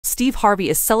Steve Harvey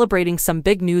is celebrating some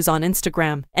big news on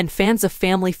Instagram, and fans of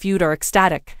Family Feud are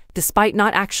ecstatic. Despite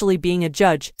not actually being a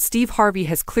judge, Steve Harvey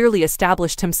has clearly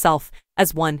established himself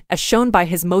as one, as shown by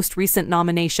his most recent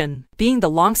nomination. Being the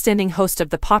long-standing host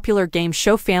of the popular game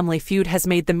show Family Feud has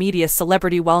made the media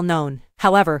celebrity well known.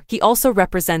 However, he also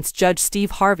represents Judge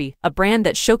Steve Harvey, a brand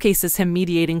that showcases him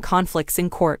mediating conflicts in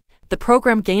court. The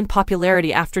program gained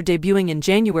popularity after debuting in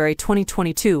January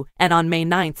 2022, and on May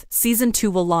 9th, Season 2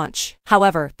 will launch.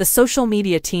 However, the social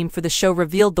media team for the show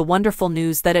revealed the wonderful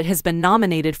news that it has been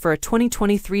nominated for a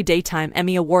 2023 Daytime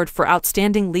Emmy Award for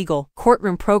Outstanding Legal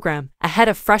Courtroom Program, ahead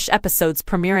of fresh episodes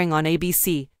premiering on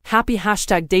ABC. Happy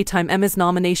 #Daytime Emmys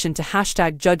nomination to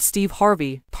 #Judge Steve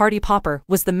Harvey, Party Popper,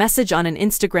 was the message on an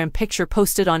Instagram picture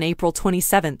posted on April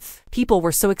 27th. People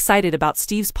were so excited about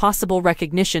Steve's possible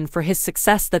recognition for his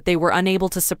success that they were unable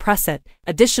to suppress it.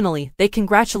 Additionally, they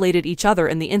congratulated each other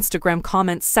in the Instagram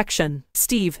comments section.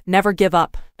 "Steve, never give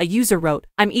up," a user wrote.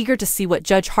 "I'm eager to see what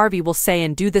Judge Harvey will say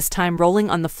and do this time,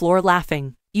 rolling on the floor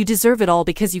laughing. You deserve it all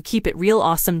because you keep it real.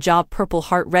 Awesome job. Purple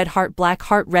heart, red heart, black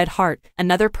heart, red heart,"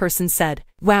 another person said.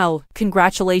 "Wow,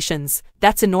 congratulations,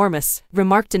 that's enormous,"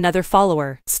 remarked another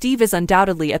follower. Steve is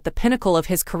undoubtedly at the pinnacle of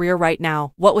his career right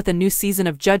now, what with a new season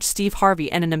of Judge Steve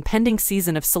Harvey and an impending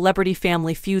season of Celebrity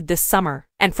Family Feud this summer.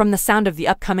 And from the sound of the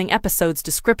upcoming episode's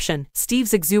description,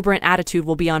 Steve's exuberant attitude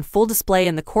will be on full display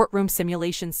in the courtroom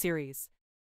simulation series.